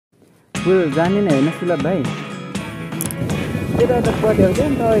पुल जाने नै होइन सुलभ भाइ त्यता त पढ्यो क्या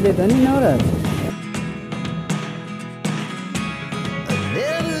नि त अहिले त नि नराज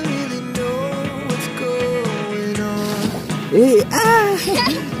ए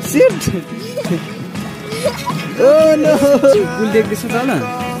शिट ओ नो पुल देख्दैछ त ल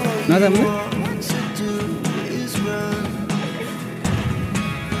नजानु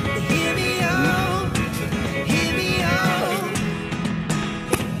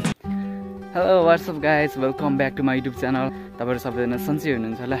hello what's up guys welcome back to my YouTube channel तपाईँहरू सबैजना सन्चै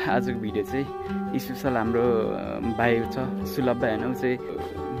हुनुहुन्छ होला आजको भिडियो चाहिँ स्पेसल हाम्रो भाइ छ सुलभ भाइ होइन ऊ चाहिँ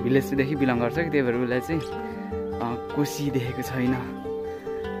भिलेजदेखि बिलङ गर्छ कि त्यही भएर उसलाई चाहिँ कोशी देखेको छैन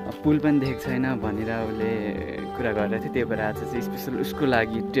पुल पनि देखेको छैन भनेर उसले कुरा गरिरहेको थियो त्यही भएर आज चाहिँ स्पेसल उसको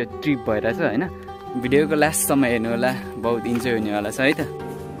लागि ट्रिप भइरहेछ होइन भिडियोको लास्टसम्म हेर्नु होला बहुत इन्जोय हुनेवाला छ है त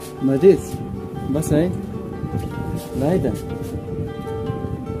मजिज बस है ल है त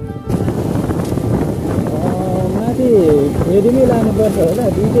माथि हेरिनै लानुपर्छ होला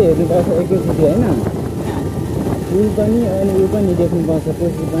दुइटै हेर्नुपर्छ एकैचोटि होइन पुल पनि अनि ऊ पनि देख्नुपर्छ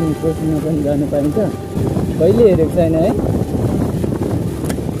कोशी पनि कोशीमा पनि जानु पाइन्छ कहिले हेरेको छैन है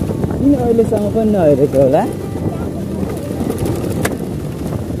किन अहिलेसम्म पनि नहेरेको होला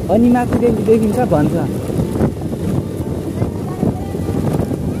अनि माथिदेखि देखिन्छ भन्छ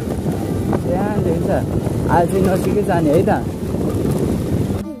त्यहाँ देखिन्छ आज चाहिँ नजिकै जाने है त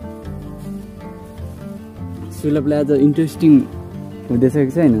सुलभलाई आज इन्ट्रेस्टिङ हुँदैछ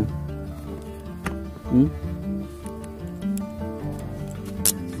कि छैन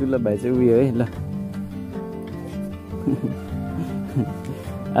सुलभ भाइ चाहिँ उयो है ल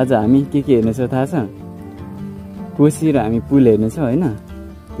आज हामी के हेर्नेछौँ थाहा छ कोशी र हामी पुल हेर्नेछौँ होइन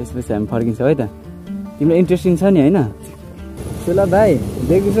त्यसपछि हामी फर्किन्छौँ है त तिम्रो इन्ट्रेस्टिङ छ नि होइन सुलभ भाइ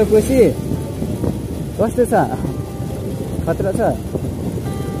देख्दैछौ कोशी कस्तो छ खतरा छ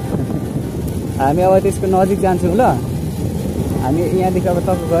हामी अब त्यसको नजिक जान्छौँ ल हामी यहाँदेखि अब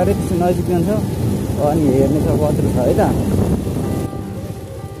तपाईँ गएर त्यसको नजिक जान्छौँ अनि हेर्नेछौँ कत्रो छ है त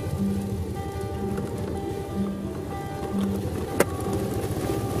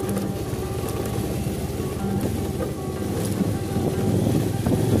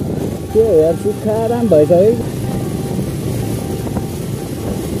त्यो हेर सुक्खा राम भइसक्यो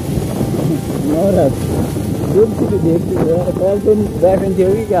नराज दुधसित देख्छु कल्टुन ब्याकन थियो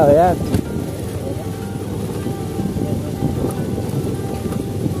कि क्या हो यार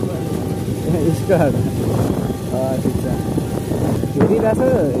स्टार ठिक छ हेरिरहेछ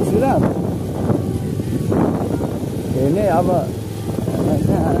सुलभ हेर्ने अब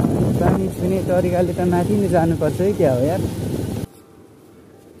पानी छुने तरिकाले त माथि नै जानुपर्छ है क्या हो यार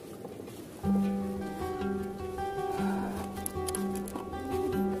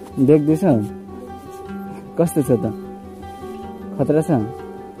देख्दैछ कस्तो छ त खतरा छ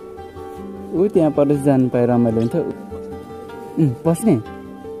ऊ त्यहाँ परस जानु पाए रमाइलो हुन्थ्यो पस्ने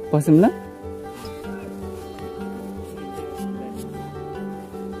पसौँ ल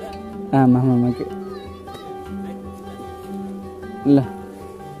आमामा के ल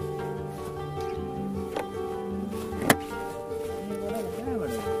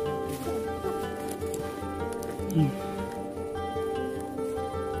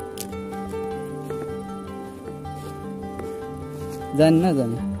जाने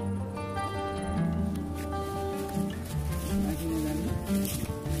नजाने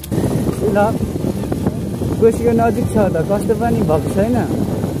ल कोशीको नजिक छ त कस्तो पनि भएको छैन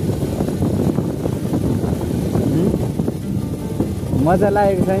मजा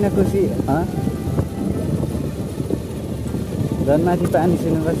लागेको छैन कोशी झन् माथि पानी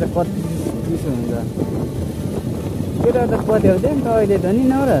छुनुपर्छ कति चिसो हुन्छ केटा त पत्याउँथ्यो नि त अहिले त नि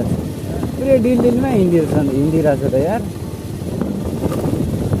नराज पुरै डिलमा हिँडिरहेछ त यार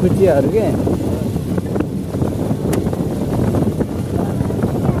खुचियाहरू के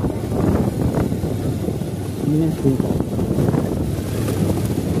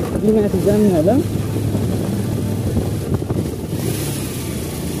माथि जानु होला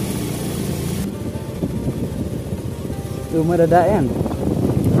त्यो मेरो दायान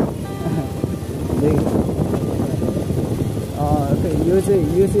यो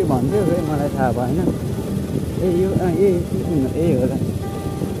चाहिँ भन्थ्यो है मलाई थाहा भएन ए यो ए होला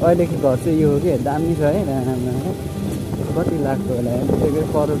अहिलेको घर चाहिँ यो हो कि दामी छ है राम्रो कति लाग्थ्यो होला त्यो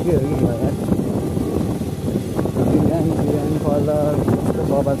करोडकै हो कि यार फल कस्तो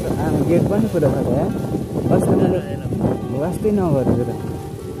बबा छ आमा गेट पनि पुरा छ त कस्तो वास्तै नगरेको त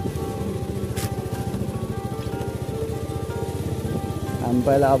हामी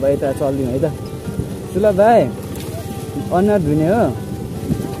पहिला अब यता चल्दिउँ है त सुलभ भाइ अनुहार धुने हो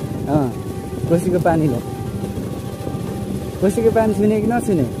कोशीको पानीले कोशीको पानी छुने कि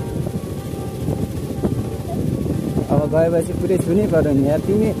नछुने अब गएपछि पुरै छुनै पर्यो नि यार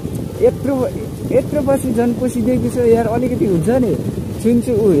तिमी यत्रो पछि झन् कोसी देख्दैछौ यार अलिकति हुन्छ नि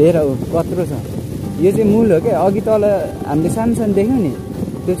छुन्छु ऊ हेर ऊ कत्रो छ यो चाहिँ मूल हो क्या अघि तल हामीले सानो सानो देख्यौँ नि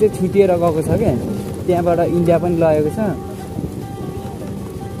त्यो चाहिँ छुटिएर गएको छ क्या त्यहाँबाट इन्डिया पनि लगेको छ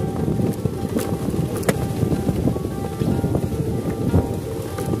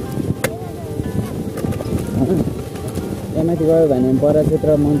त्यहाँ माथि गयो भने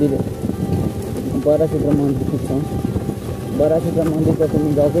बराक्षेत्र मन्दिर पुग्छौँ बराक्षेत्र मन्दिर त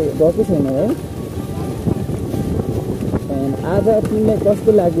तिमी गएकै छैन है आज तिमीलाई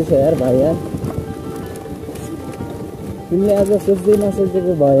कस्तो लाग्दैछ यार भाइ यार तिमीले आज सोच्दै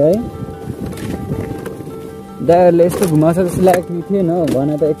नसोचेको भयो है दाइहरूले यस्तो घुमाउँछ जस्तो लागेको थिएन भन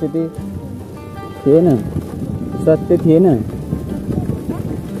त एकचोटि थिएन सत्य थिएन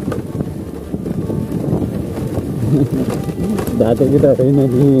धातेको त होइन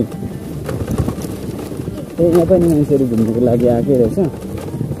नि यहाँ पनि मान्छेहरू घुम्नुको लागि आएकै रहेछ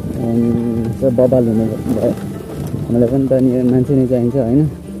बबाल हुने भयो हामीलाई पनि त नि मान्छे नै चाहिन्छ होइन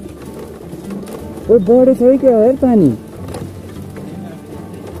ओ बढेछ है क्या हेर पानी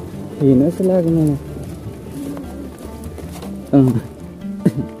थिएन जस्तो लाग्यो मलाई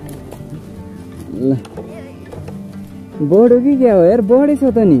ल बढ्यो कि क्या हो यार बढेछ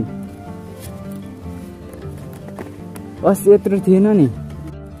त नि अस्ति यत्रो थिएन नि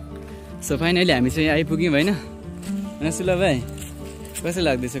सो फाइनली हामी चाहिँ आइपुग्यौँ होइन सुलभ भाइ कसो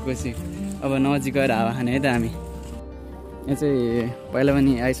लाग्दैछ कोसी अब नजिक गएर हावा खाने है त हामी यहाँ चाहिँ पहिला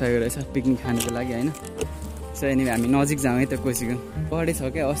पनि आइसकेको रहेछ पिकनिक खानुको लागि होइन सो अनि हामी नजिक जाउँ है त कोसीको बढेछ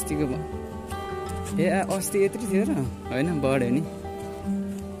क्या अस्तिको ए अस्ति यत्रो थियो र होइन बढ्यो नि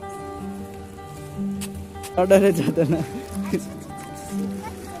डरै जाँदैन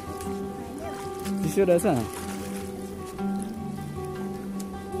चिसो रहेछ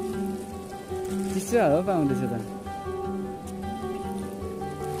चिसो हावा पाउँदैछ त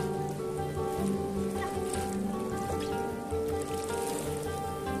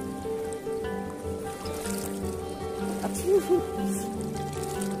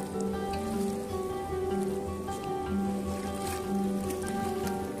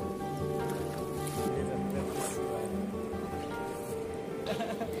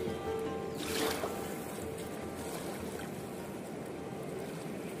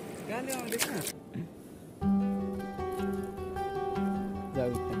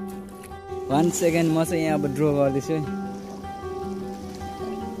वान सेकेन्ड म चाहिँ यहाँ अब ड्र गर्दैछु है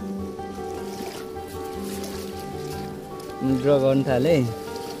ड्र गर्नु थालेँ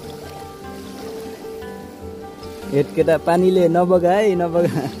हेटकेटा पानीले नबगा है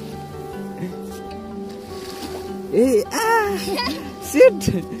नबगा ए आ शिट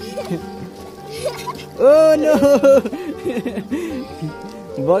ओ नो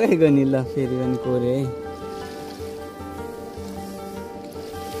बगाइगयो नि ल फेरि पनि कोरे है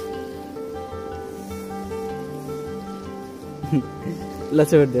ल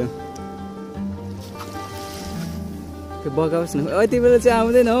छोडिदेऊ त्यो बगाओस् न यति बेला चाहिँ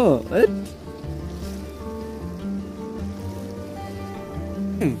आउँदैन हो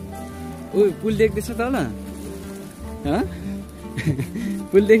ऊ पुल देख्दैछ तल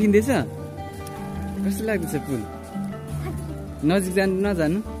पुल देखिँदैछ कस्तो लाग्दैछ पुल नजिक जानु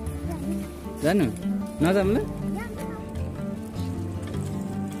नजानु जानु नजानु ल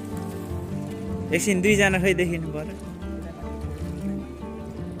एकछिन दुईजना खै देखिनु पर्यो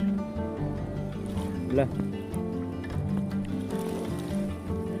ल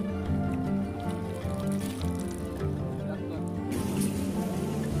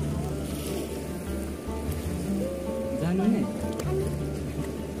जानु नि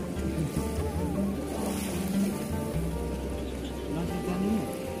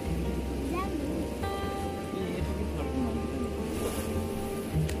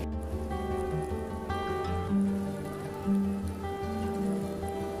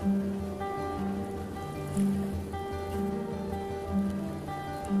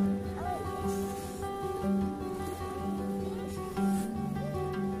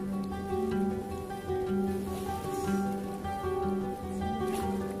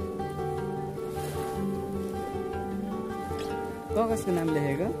कसको नाम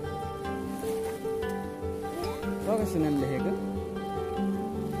लेखेको कसको नाम लेखेको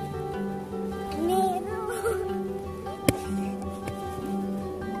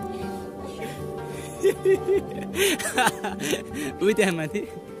उही त्यहाँ माथि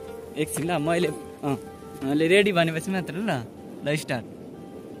एकछिन ल मैले रेडी भनेपछि मात्र ल start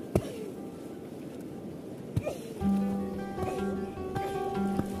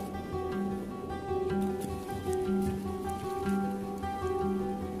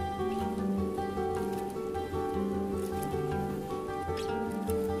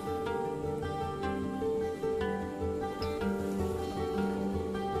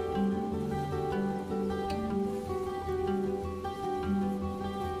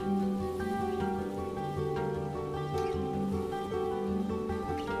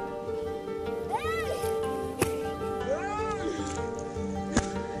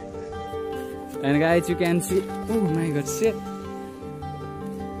And guys, you can see, oh my god, shit.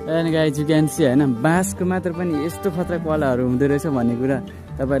 And guys, you can see, हैन बाँसको मात्र पनि यस्तो खतरा कलाहरू हुँदो रहेछ भन्ने कुरा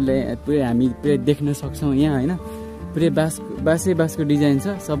तपाईहरुले पुरै हामी पुरै देख्न सक्छौं यहाँ हैन। पुरै बाँसको डिजाइन छ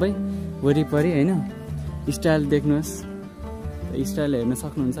सबै वरिपरि हैन। स्टाइल देख्नुस्, स्टाइल हेर्न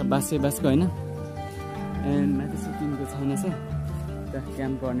सक्नुहुन्छ बाँसको हैन। एन्ड माथि सिटिङको छाना छ त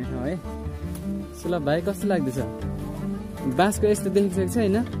क्याम्प गर्ने ठाउँ है। सुलभ भाइ कस्तो लाग्दैछ? बाँसको यस्तो देखेको छ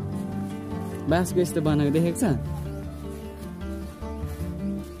हैन? बाँसको यस्तो बनाएको देखेको छ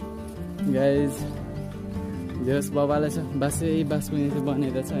गाइज? जस बबाले छ बाँसको यस्तो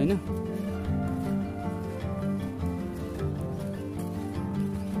बनेर छ हैन।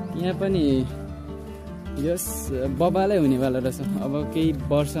 यहाँ पनि यस बबालै हुनेवाला रहेछ अब केही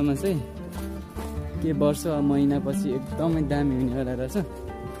वर्षमा चाहिँ, के वर्ष महिनापछि एकदमै दामी हुनेवाला रहेछ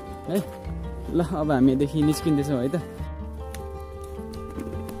है। ल अब हामीदेखि निस्किँदैछौँ है त।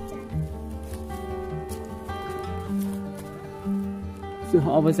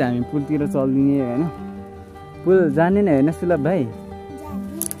 अब चाहिँ हामी पुलतिर चल्दिने होइन। पुल जाने नै होइन सुलभ भाइ?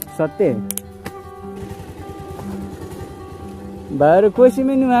 सत्य भाइहरू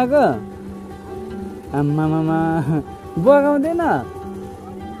कोसीमै नुहाएको? आम्मामा बगाउँदैन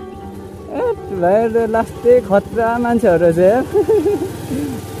ए भाइहरू, लास्टै खतरा मान्छेहरू चाहिँ।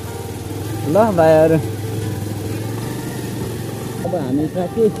 ल भाइहरू अब हामी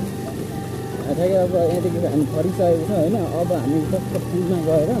ठ्याक्कै अब यहाँदेखि हामी फर्किसकेको छौँ होइन। अब हामी जस्तो पुलमा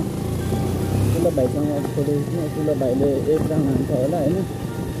गएर सुलभ भाइसँग फोटो खिच्नु। सुलभ भाइले एक राउन्ड हान्छ होला होइन।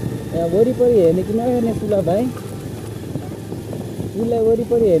 यहाँ वरिपरि हेर्ने कि नहेर्ने सुलभ भाइ? पुललाई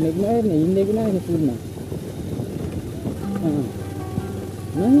वरिपरि हेर्ने कि नहेर्ने, हिँड्ने कि नहेर्ने पुलमा?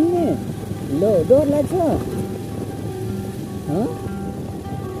 नहिँड्ने? ल डर लाग्छ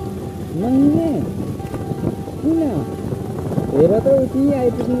नहिँड्ने? किन? हेर त उति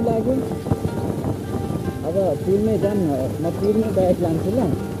आइपुग्नु लाग्यो। अब पुलमै जाऊँ न, म पुलमै बाइक लान्छु ल।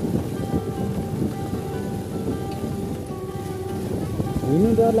 हिँड्नु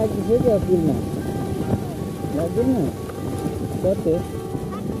डर लाग्दैछ क्या पुलमा? लाग्दैन? सत्य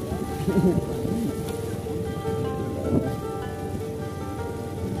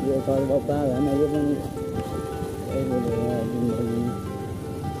यो कर्ब पार होइन, यो पनि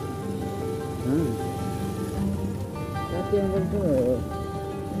साथी अङ्कलको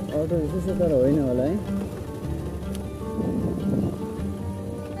अटो त्यसो तर होइन होला है।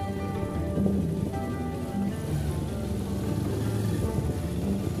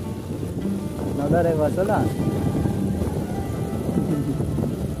 नडरे गर्छ ल।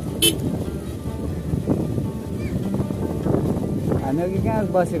 हामी अघि कहाँ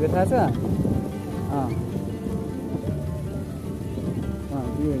बसेको थाहा छ?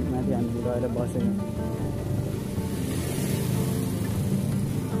 माथि हामी गएर बसेको।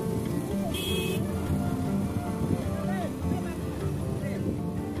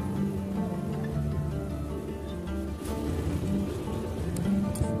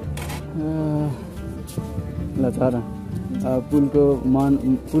 ल छ र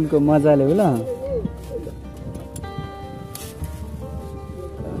पुलको मजाले हो ल।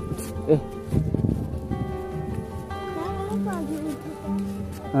 ए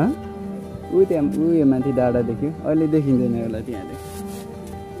उयो माथि डाँडा देख्यो, अहिले देखिँदैन होला त्यहाँदेखि।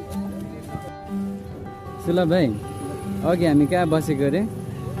 सुलभ भाइ अघि हामी कहाँ बसेको अरे?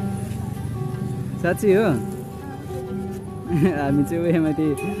 साँच्ची हो? हामी चाहिँ उयो माथि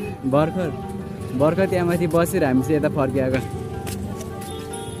भर्खर त्यहाँ माथि बसेर हामी चाहिँ यता फर्किआएको।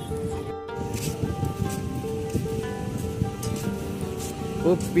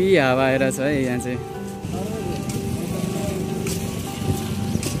 ओपी हावा आएर छ है यहाँ चाहिँ।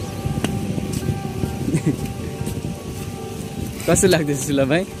 कस्तो लाग्दैछ सुलभ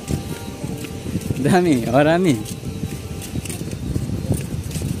भाइ? दामी हरामी?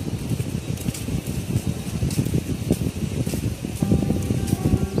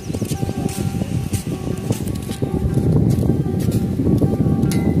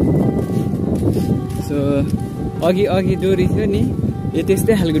 अघि डोरी थियो नि, यो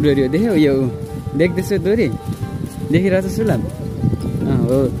त्यस्तै खालको डोरी हो। देख्यौ यो देख्दैछ डोरी? देखिरहेछ सुलभ?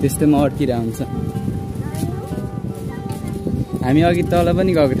 हो त्यस्तैमा अड्किरहेको हुन्छ। हामी अघि तल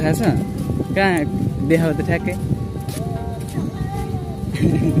पनि गएको थाहा छ? कहाँ देखाउ त ठ्याक्कै?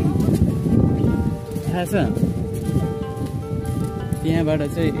 थाहा छ? यहाँबाट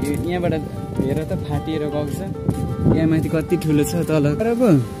हेर त फाटिएर गएको छ। यहाँ माथि कति ठुलो छ तल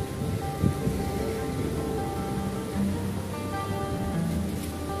पो।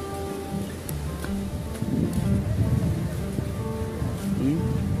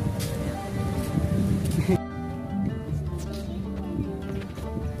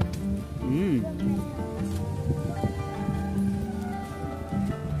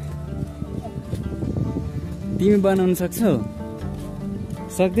 तिमी बनाउन सक्छौ?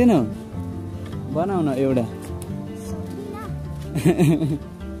 सक्दैनौ? बनाउ न एउटा।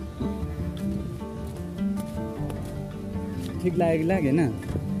 ठिक लाग्यो कि लागेन?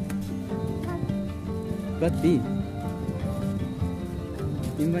 कति?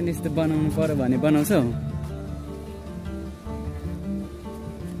 तिमी पनि यस्तो बनाउनु पर्यो भने बनाउँछौ?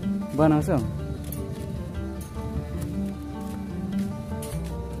 बनाउँछौ?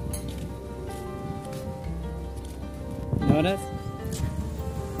 नवराज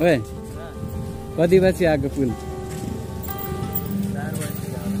ओए कति बजी आएको पुल?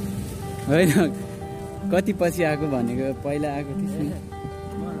 होइन कति पछि आएको भनेको? पहिला आएको थिएँ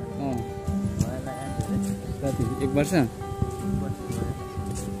कति 1 वर्ष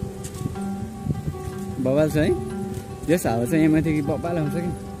बबाल छ है? यस हावा चाहिँ यहाँ माथि कि बबाल आउँछ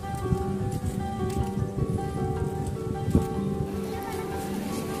कि?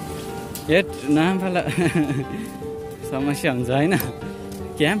 हेट नाम फाला समस्या हुन्छ होइन?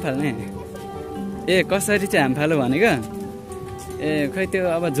 के हाम फाल्ने? ए कसरी चाहिँ हाम फालो भनेको? ए खै त्यो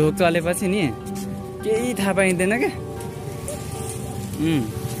अब झोक चलेपछि नि केही थाहा पाइँदैन क्या।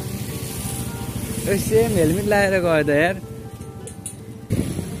 सेम हेलमेट लगाएर गयो त यार।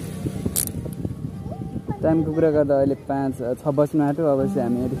 टाइमको कुरा गर्दा अहिले 5-6 बज्नु आँट्यो। अब चाहिँ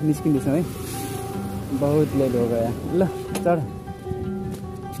हामी यहाँदेखि निस्किँदैछौँ है। बहुत लेट हो गयो ल चढ।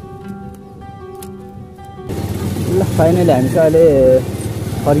 ल फाइनली हामी चाहिँ अहिले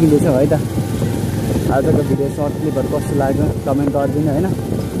फर्किँदैछौँ है त। आजको भिडियो सर्ट क्लिपहरू कस्तो लाग्यो कमेन्ट गरिदिनु होइन।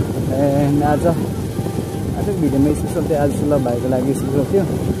 एन्ड आजको भिडियोमा स्पेसल चाहिँ आज सुलभ भाइको लागि स्पेसल थियो।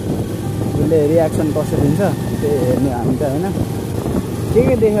 उसले रियाक्सन कसो दिन्छ त्यही हेर्ने हामी त होइन।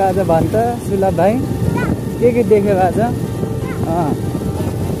 के देख्यो आज भन् त सुलभ भाइ? के देख्यो आज?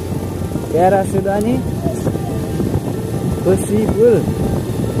 प्यारासुट अनि कोशी पुल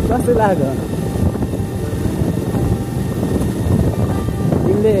कस्तो लाग्यो?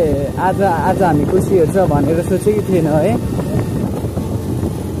 तिमीले आज हामी कोशी हेर्छ भनेर सोचेकै थिएन है?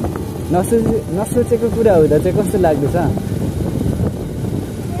 नसोचेको कुरा हुँदा चाहिँ कस्तो लाग्दैछ?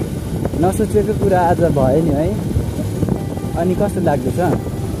 नसोचेको कुरा आज भयो नि है। अनि कस्तो लाग्दैछ?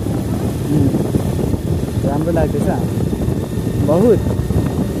 राम्रो लाग्दैछ बहुत।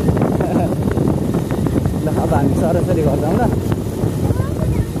 ल अब हामी सरसरी घर जाउँ ल।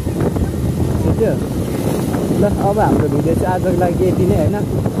 ठिकै ल अब हाम्रो भिडियो चाहिँ आजको लागि यति नै होइन।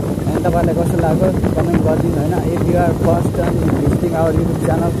 अनि तपाईँलाई कस्तो लाग्यो कमेन्ट गरिदिनु होइन। If you are first time visiting our YouTube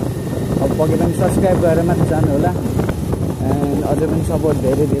channel अब पक्कै पनि सब्सक्राइब गरेर मात्रै जानु होला। एन्ड अझै पनि सपोर्ट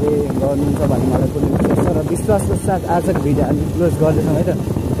धेरै गर्नुहुन्छ भन्ने मलाई कुनै विश्वास छ। र विश्वासको साथ आजको भिडियो हामी क्लोज गर्दैछौँ है त।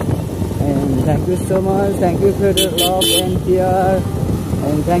 And thank you so much. Thank you for your love and care.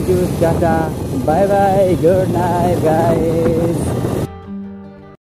 And thank you, Tata. Bye bye. Good night, guys.